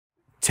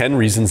10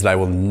 reasons that I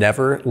will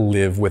never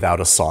live without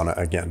a sauna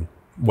again.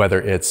 Whether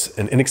it's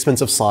an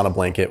inexpensive sauna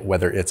blanket,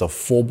 whether it's a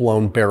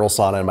full-blown barrel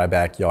sauna in my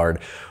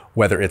backyard,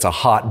 whether it's a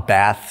hot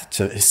bath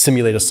to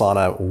simulate a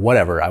sauna,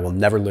 whatever, I will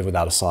never live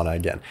without a sauna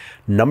again.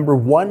 Number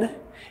one,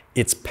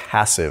 it's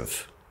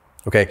passive,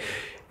 okay?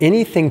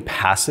 Anything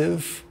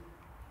passive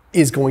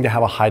is going to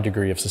have a high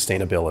degree of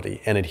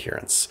sustainability and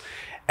adherence.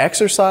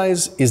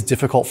 Exercise is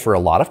difficult for a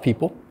lot of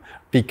people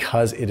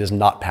because it is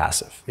not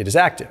passive, it is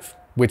active,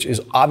 which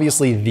is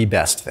obviously the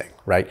best thing,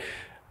 right?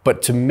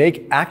 But to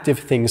make active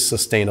things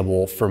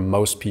sustainable for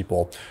most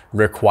people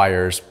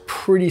requires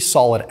pretty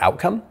solid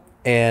outcome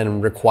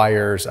and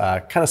requires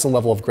kind of some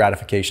level of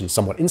gratification,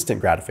 somewhat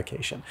instant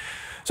gratification.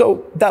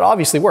 So that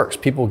obviously works.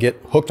 People get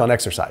hooked on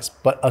exercise,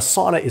 but a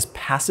sauna is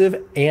passive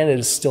and it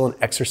is still an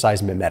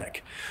exercise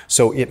mimetic.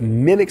 So it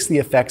mimics the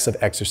effects of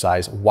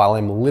exercise while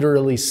I'm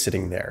literally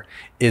sitting there.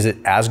 Is it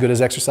as good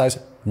as exercise?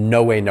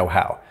 No way, no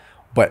how.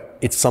 But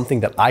it's something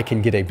that I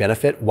can get a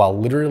benefit while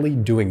literally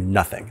doing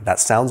nothing. That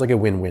sounds like a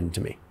win-win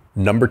to me.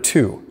 Number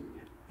two,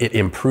 it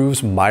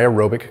improves my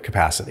aerobic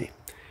capacity.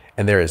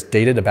 And there is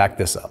data to back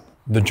this up.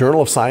 The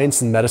Journal of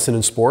Science in Medicine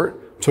and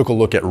Sport took a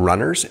look at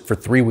runners for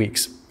 3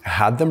 weeks,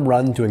 had them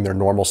run doing their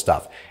normal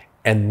stuff,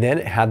 and then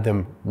it had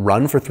them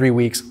run for 3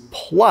 weeks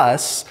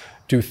plus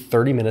do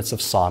 30 minutes of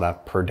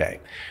sauna per day.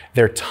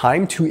 Their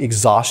time to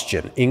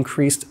exhaustion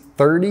increased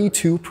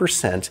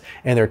 32%,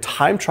 and their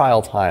time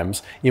trial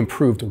times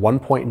improved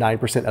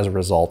 1.9% as a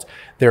result.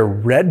 Their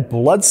red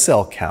blood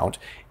cell count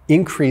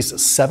increased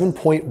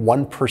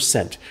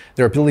 7.1%.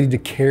 Their ability to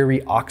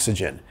carry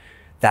oxygen.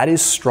 That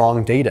is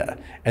strong data.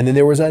 And then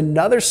there was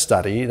another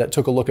study that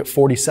took a look at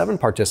 47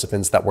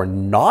 participants that were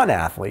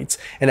non-athletes,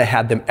 and it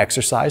had them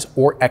exercise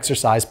or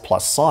exercise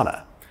plus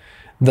sauna.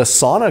 The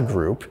sauna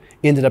group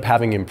ended up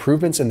having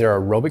improvements in their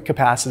aerobic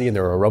capacity and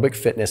their aerobic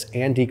fitness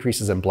and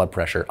decreases in blood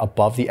pressure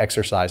above the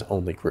exercise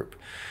only group.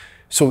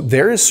 So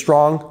there is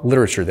strong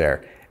literature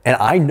there. And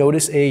I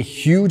notice a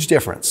huge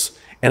difference.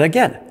 And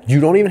again, you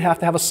don't even have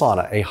to have a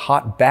sauna, a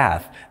hot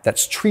bath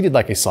that's treated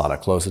like a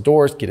sauna. Close the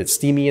doors, get it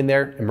steamy in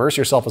there, immerse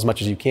yourself as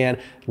much as you can,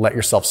 let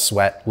yourself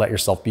sweat, let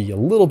yourself be a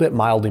little bit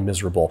mildly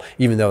miserable,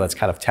 even though that's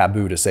kind of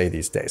taboo to say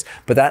these days.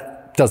 But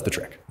that does the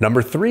trick.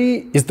 Number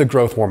three is the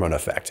growth hormone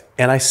effect.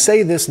 And I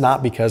say this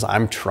not because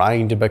I'm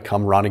trying to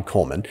become Ronnie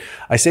Coleman.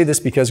 I say this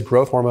because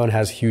growth hormone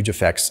has huge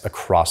effects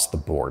across the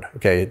board.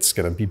 Okay, it's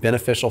gonna be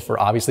beneficial for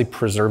obviously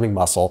preserving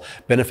muscle,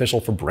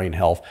 beneficial for brain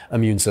health,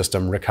 immune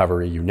system,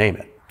 recovery, you name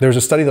it. There's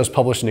a study that was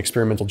published in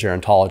Experimental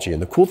Gerontology, and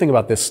the cool thing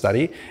about this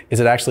study is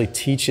it actually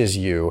teaches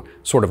you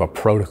sort of a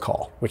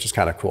protocol, which is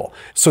kind of cool.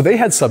 So they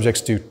had subjects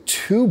do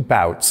 2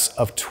 bouts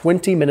of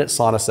 20-minute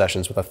sauna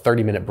sessions with a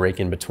 30-minute break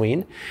in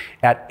between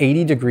at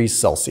 80 degrees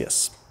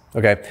Celsius,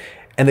 okay?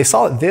 And they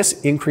saw that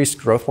this increased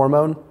growth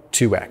hormone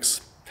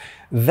 2x.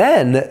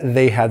 Then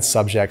they had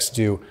subjects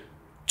do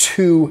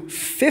 2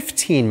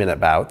 15-minute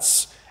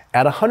bouts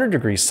at 100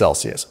 degrees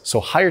Celsius, so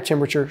higher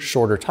temperature,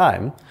 shorter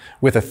time,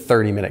 with a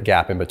 30-minute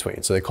gap in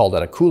between. So they called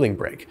that a cooling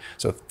break.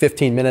 So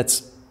 15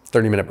 minutes,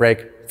 30-minute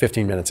break,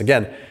 15 minutes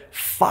again,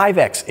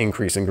 5x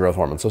increase in growth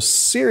hormone. So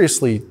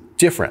seriously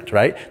different,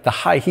 right? The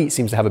high heat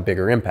seems to have a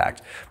bigger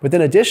impact. But then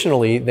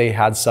additionally, they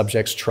had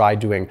subjects try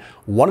doing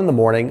 1 in the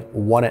morning,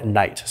 1 at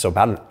night. So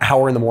about an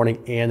hour in the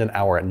morning and an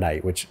hour at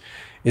night, which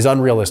is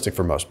unrealistic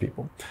for most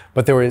people.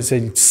 But there was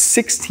a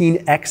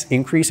 16x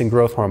increase in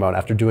growth hormone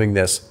after doing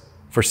this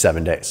for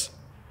 7 days.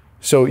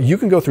 So you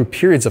can go through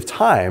periods of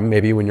time,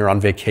 maybe when you're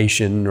on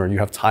vacation or you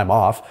have time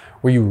off,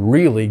 where you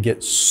really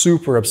get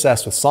super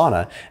obsessed with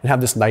sauna and have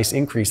this nice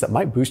increase that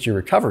might boost your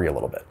recovery a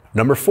little bit.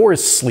 Number 4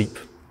 is sleep.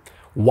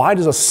 Why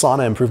does a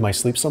sauna improve my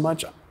sleep so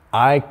much?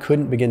 I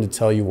couldn't begin to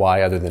tell you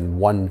why other than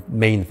one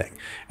main thing,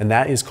 and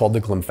that is called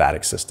the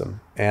glymphatic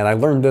system. And I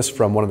learned this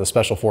from one of the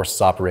special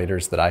forces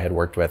operators that I had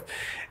worked with,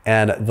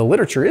 and the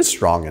literature is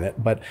strong in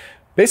it, but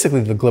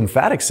basically the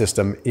glymphatic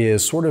system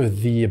is sort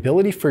of the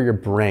ability for your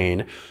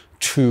brain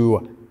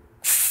to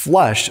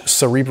flush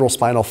cerebral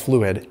spinal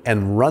fluid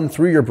and run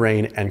through your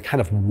brain and kind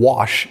of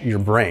wash your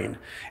brain.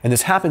 And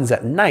this happens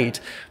at night,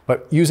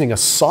 but using a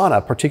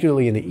sauna,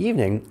 particularly in the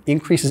evening,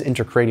 increases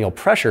intracranial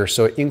pressure,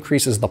 so it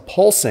increases the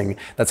pulsing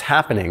that's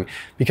happening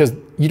because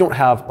you don't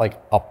have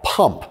like a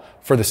pump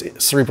for this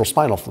cerebral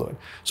spinal fluid.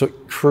 So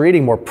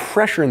creating more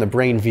pressure in the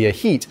brain via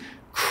heat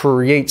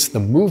creates the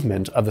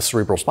movement of the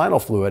cerebral spinal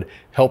fluid,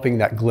 helping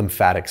that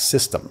glymphatic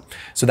system.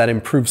 So that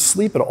improves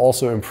sleep, but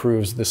also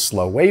improves the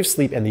slow wave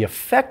sleep and the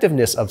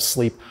effectiveness of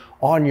sleep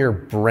on your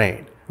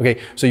brain. Okay,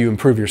 so you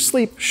improve your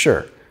sleep,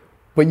 sure,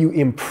 but you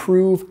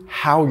improve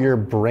how your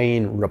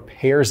brain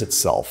repairs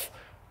itself,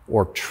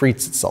 or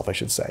treats itself, I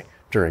should say,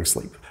 during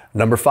sleep.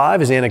 Number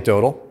 5 is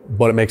anecdotal,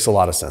 but it makes a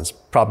lot of sense,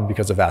 probably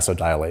because of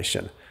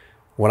vasodilation.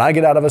 When I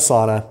get out of a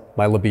sauna,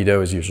 my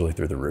libido is usually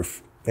through the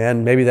roof.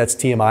 And maybe that's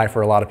TMI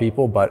for a lot of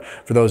people, but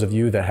for those of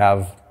you that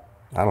have,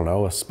 I don't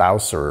know, a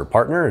spouse or a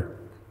partner,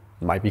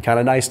 it might be kind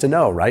of nice to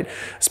know, right?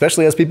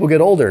 Especially as people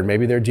get older,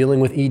 maybe they're dealing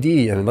with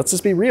ED, and let's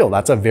just be real,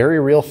 that's a very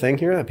real thing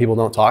here that people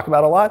don't talk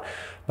about a lot,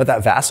 but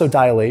that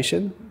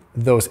vasodilation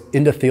those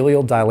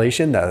endothelial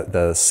dilation,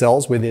 the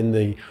cells within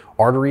the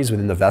arteries,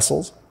 within the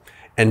vessels,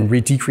 and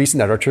decreasing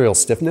that arterial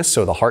stiffness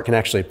so the heart can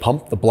actually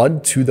pump the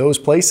blood to those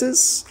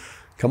places.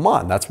 Come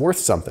on, that's worth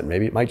something.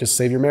 Maybe it might just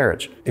save your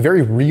marriage. A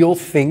very real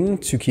thing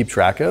to keep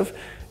track of,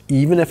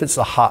 even if it's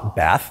a hot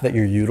bath that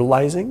you're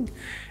utilizing,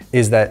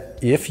 is that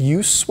if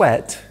you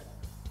sweat,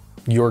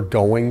 you're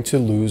going to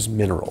lose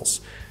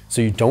minerals.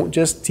 So you don't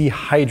just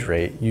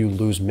dehydrate, you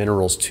lose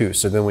minerals too.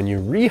 So then when you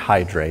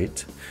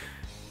rehydrate,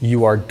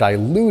 you are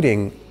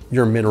diluting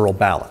your mineral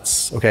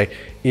balance, okay?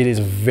 It is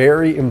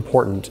very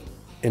important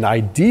and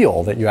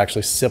ideal that you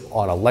actually sip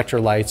on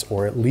electrolytes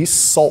or at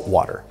least salt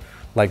water,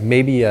 like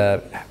maybe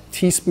a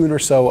teaspoon or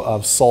so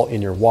of salt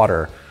in your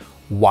water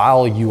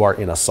while you are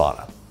in a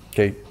sauna,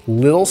 okay?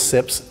 Little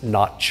sips,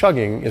 not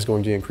chugging, is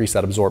going to increase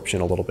that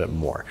absorption a little bit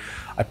more.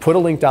 I put a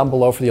link down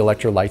below for the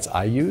electrolytes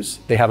I use.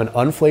 They have an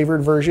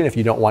unflavored version if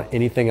you don't want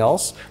anything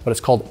else, but it's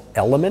called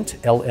Element,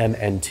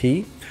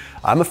 LMNT.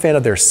 I'm a fan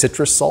of their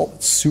citrus salt,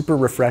 it's super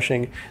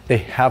refreshing. They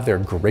have their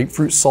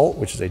grapefruit salt,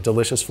 which is a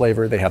delicious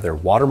flavor. They have their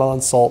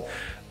watermelon salt,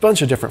 a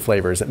bunch of different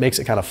flavors. It makes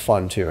it kind of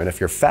fun too. And if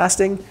you're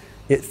fasting,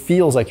 it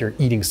feels like you're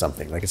eating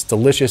something, like it's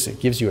delicious, it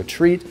gives you a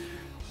treat.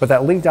 But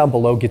that link down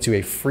below gets you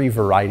a free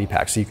variety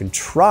pack so you can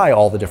try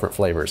all the different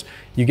flavors.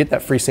 You get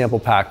that free sample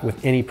pack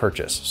with any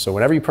purchase. So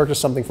whenever you purchase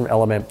something from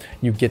Element,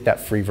 you get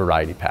that free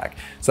variety pack.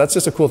 So that's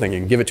just a cool thing. You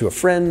can give it to a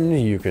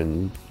friend, you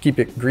can keep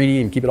it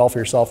greedy and keep it all for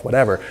yourself,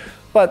 whatever.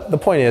 But the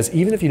point is,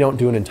 even if you don't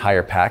do an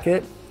entire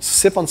packet,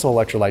 sip on some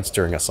electrolytes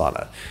during a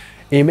sauna.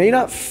 You may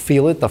not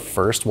feel it the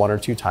first 1 or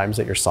 2 times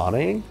that you're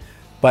saunaing,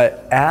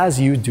 but as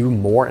you do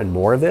more and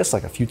more of this,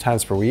 like a few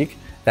times per week,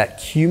 that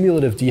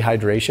cumulative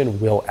dehydration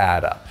will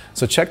add up.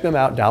 So check them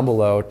out down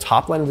below,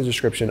 top line of the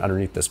description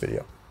underneath this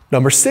video.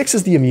 Number 6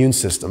 is the immune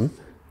system.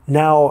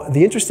 Now,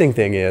 the interesting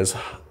thing is,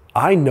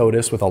 I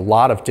notice with a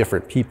lot of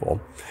different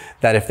people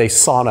that if they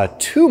sauna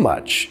too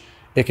much,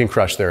 it can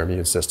crush their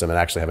immune system and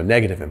actually have a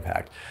negative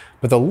impact.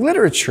 But the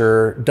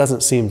literature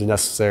doesn't seem to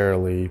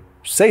necessarily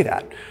say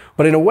that.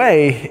 But in a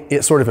way,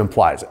 it sort of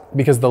implies it,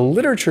 because the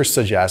literature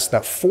suggests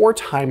that 4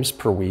 times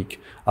per week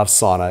of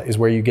sauna is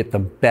where you get the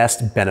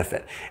best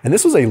benefit. And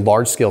this was a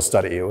large-scale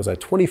study. It was a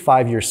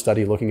 25-year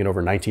study looking at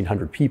over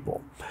 1,900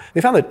 people. They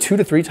found that 2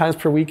 to 3 times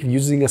per week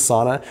using a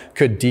sauna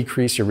could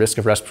decrease your risk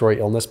of respiratory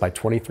illness by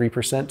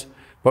 23%.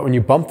 But when you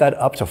bump that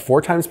up to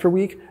 4 times per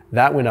week,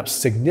 that went up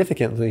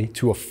significantly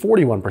to a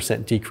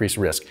 41% decreased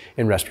risk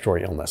in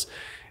respiratory illness.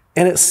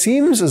 And it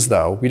seems as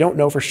though, we don't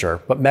know for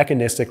sure, but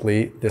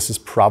mechanistically, this is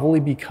probably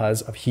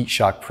because of heat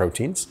shock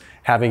proteins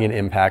having an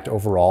impact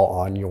overall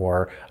on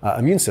your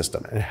immune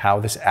system and how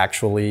this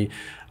actually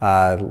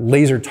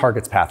laser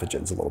targets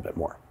pathogens a little bit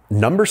more.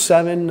 Number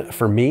 7,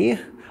 for me,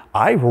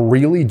 I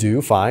really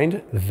do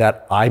find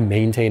that I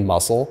maintain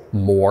muscle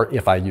more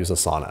if I use a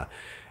sauna.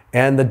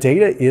 And the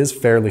data is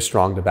fairly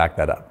strong to back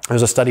that up.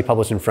 There's a study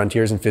published in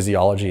Frontiers in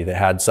Physiology that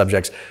had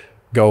subjects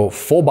go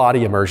full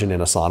body immersion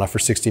in a sauna for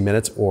 60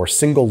 minutes or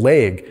single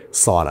leg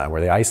sauna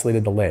where they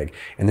isolated the leg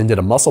and then did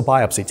a muscle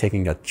biopsy,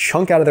 taking a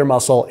chunk out of their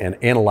muscle and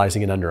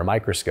analyzing it under a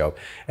microscope.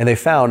 And they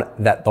found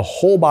that the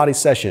whole body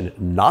session,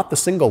 not the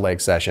single leg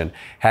session,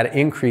 had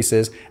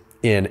increases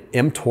in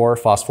mTOR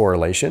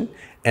phosphorylation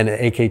and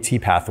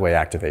AKT pathway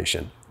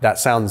activation. That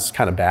sounds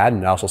kind of bad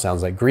and it also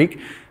sounds like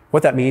Greek.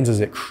 What that means is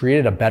it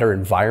created a better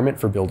environment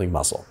for building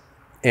muscle.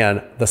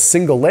 And the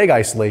single leg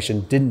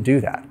isolation didn't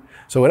do that.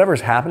 So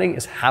whatever's happening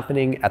is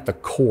happening at the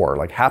core,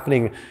 like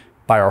happening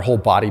by our whole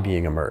body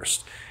being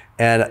immersed.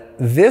 And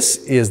this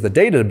is the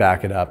data to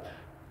back it up.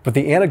 But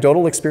the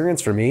anecdotal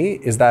experience for me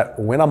is that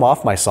when I'm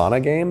off my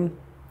sauna game,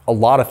 a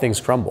lot of things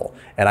crumble.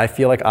 And I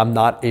feel like I'm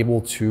not able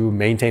to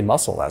maintain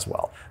muscle as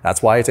well.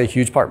 That's why it's a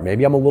huge part.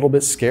 Maybe I'm a little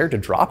bit scared to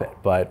drop it,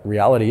 but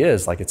reality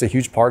is like it's a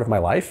huge part of my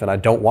life and I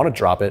don't want to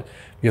drop it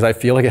because I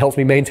feel like it helps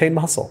me maintain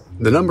muscle.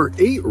 The number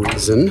 8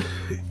 reason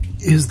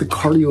is the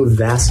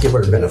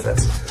cardiovascular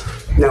benefits.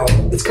 Now,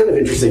 it's kind of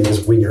interesting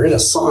is when you're in a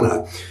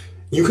sauna,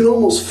 you can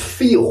almost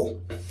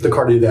feel the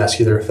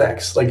cardiovascular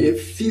effects. Like it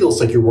feels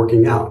like you're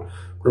working out.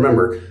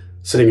 Remember,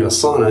 sitting in a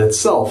sauna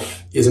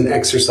itself is an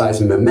exercise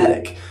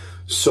mimetic.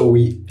 So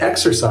we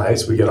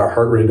exercise, we get our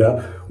heart rate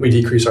up, we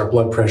decrease our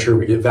blood pressure,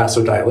 we get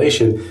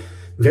vasodilation.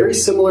 Very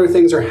similar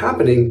things are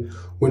happening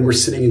when we're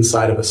sitting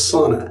inside of a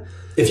sauna.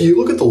 If you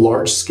look at the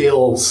large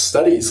scale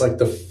studies, like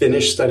the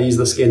Finnish studies,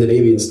 the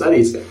Scandinavian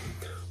studies,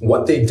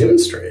 what they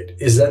demonstrate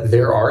is that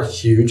there are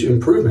huge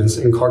improvements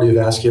in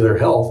cardiovascular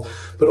health,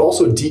 but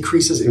also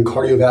decreases in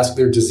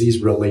cardiovascular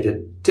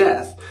disease-related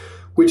death,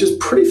 which is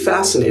pretty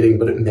fascinating,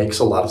 but it makes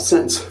a lot of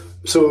sense.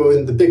 So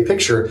in the big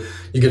picture,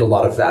 you get a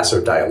lot of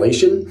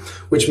vasodilation,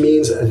 which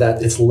means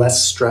that it's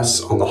less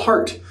stress on the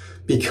heart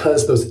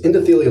because those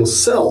endothelial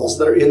cells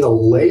that are in the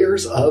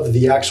layers of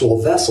the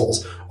actual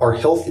vessels are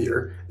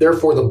healthier.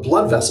 Therefore, the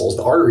blood vessels,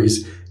 the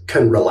arteries,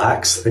 can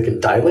relax, they can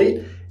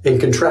dilate, and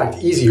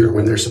contract easier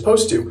when they're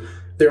supposed to,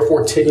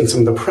 therefore taking some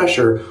of the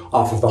pressure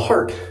off of the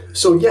heart.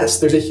 So yes,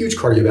 there's a huge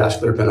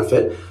cardiovascular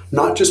benefit,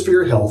 not just for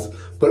your health,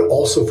 but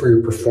also for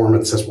your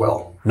performance as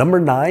well. Number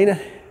 9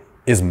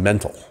 is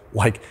mental.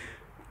 Like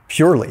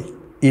purely.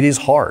 It is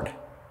hard.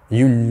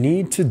 You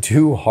need to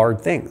do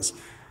hard things.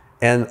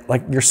 And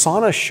like your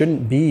sauna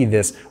shouldn't be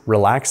this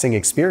relaxing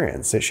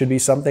experience. It should be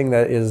something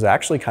that is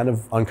actually kind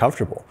of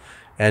uncomfortable.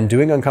 And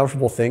doing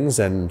uncomfortable things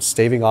and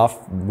staving off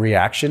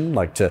reaction,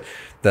 like to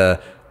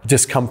the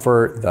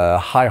discomfort, the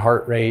high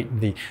heart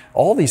rate,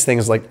 all these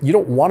things, like you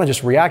don't want to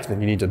just react to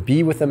them. You need to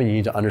be with them and you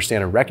need to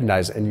understand and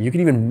recognize. And you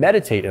can even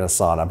meditate in a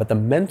sauna, but the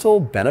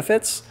mental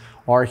benefits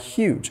are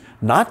huge,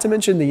 not to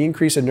mention the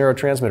increase in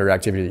neurotransmitter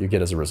activity that you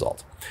get as a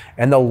result.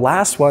 And the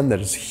last one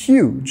that is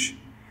huge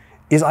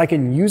is I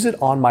can use it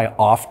on my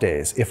off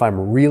days if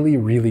I'm really,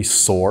 really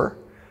sore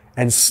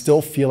and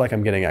still feel like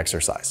I'm getting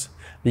exercise,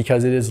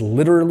 because it is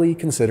literally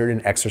considered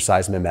an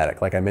exercise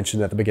mimetic, like I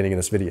mentioned at the beginning of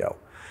this video.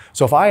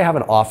 So if I have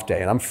an off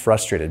day and I'm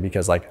frustrated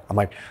because I'm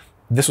like,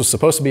 this was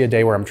supposed to be a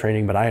day where I'm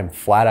training, but I am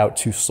flat out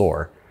too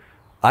sore,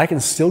 I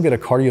can still get a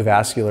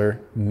cardiovascular,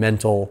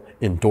 mental,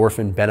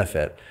 endorphin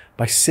benefit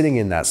by sitting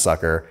in that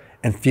sucker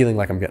and feeling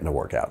like I'm getting a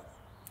workout.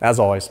 As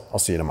always, I'll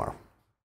see you tomorrow.